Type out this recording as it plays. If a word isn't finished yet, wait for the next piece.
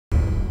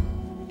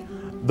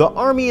The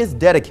Army is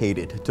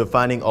dedicated to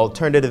finding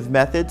alternative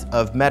methods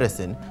of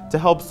medicine to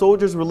help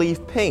soldiers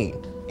relieve pain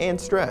and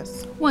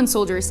stress. One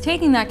soldier is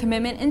taking that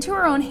commitment into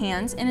her own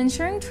hands and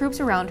ensuring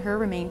troops around her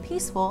remain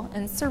peaceful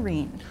and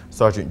serene.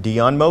 Sergeant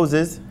Deyane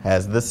Moses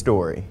has the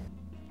story.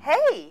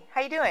 Hey,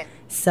 how you doing?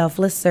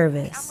 Selfless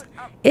service.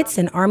 It's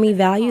an Army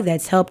value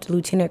that's helped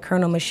Lieutenant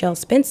Colonel Michelle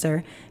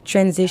Spencer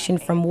transition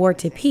from war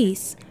to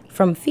peace,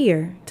 from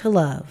fear to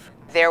love.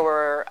 There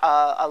were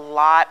a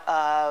lot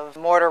of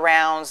mortar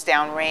rounds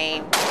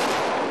downrange.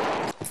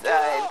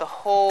 The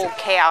whole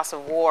chaos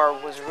of war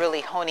was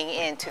really honing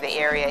into the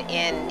area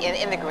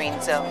in the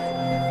green zone.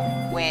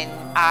 When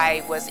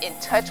I was in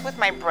touch with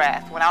my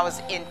breath, when I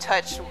was in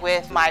touch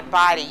with my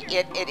body,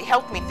 it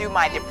helped me through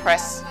my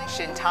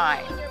depression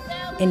time.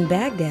 In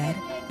Baghdad,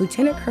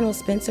 Lieutenant Colonel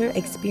Spencer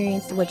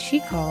experienced what she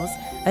calls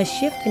a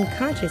shift in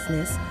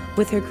consciousness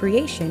with her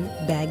creation,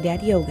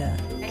 Baghdad Yoga.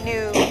 I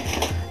knew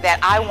that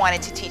I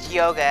wanted to teach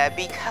yoga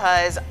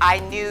because I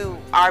knew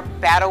our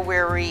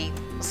battle-weary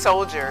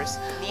soldiers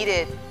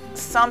needed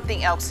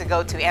something else to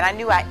go to, and I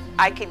knew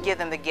I could give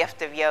them the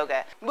gift of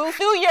yoga. Move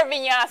through your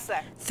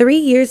vinyasa. 3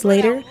 years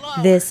later,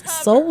 this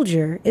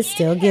soldier is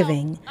still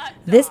giving,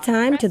 this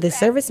time to the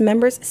service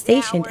members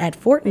stationed at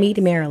Fort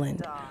Meade,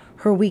 Maryland.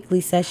 Her weekly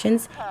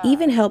sessions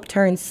even helped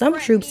turn some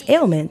troops'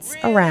 ailments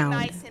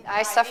around.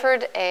 I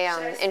suffered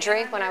an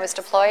injury when I was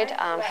deployed,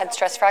 had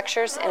stress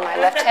fractures in my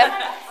left hip,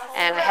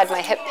 and I had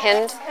my hip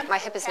pinned. My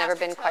hip has never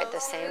been quite the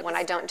same. When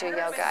I don't do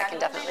yoga, I can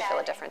definitely feel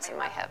a difference in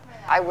my hip.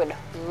 I would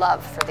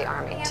love for the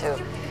Army to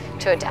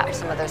adapt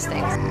some of those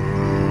things.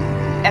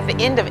 At the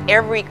end of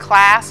every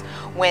class,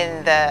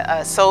 when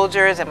the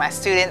soldiers and my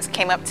students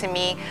came up to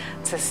me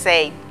to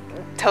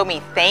told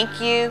me thank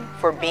you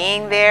for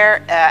being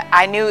there,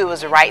 I knew it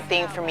was the right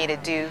thing for me to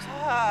do.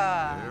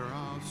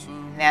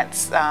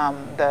 That's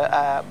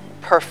the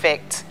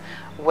perfect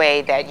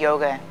way that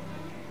yoga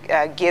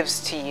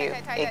gives to you.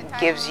 It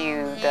gives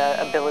you the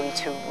ability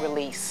to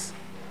release.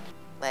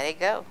 Let it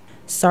go.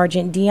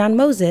 Sergeant Deyane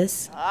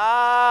Moses,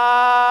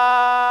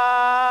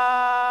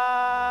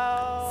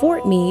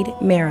 Fort Meade,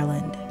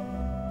 Maryland.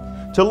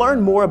 To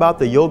learn more about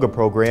the yoga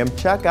program,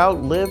 check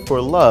out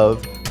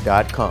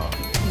liveforlove.com.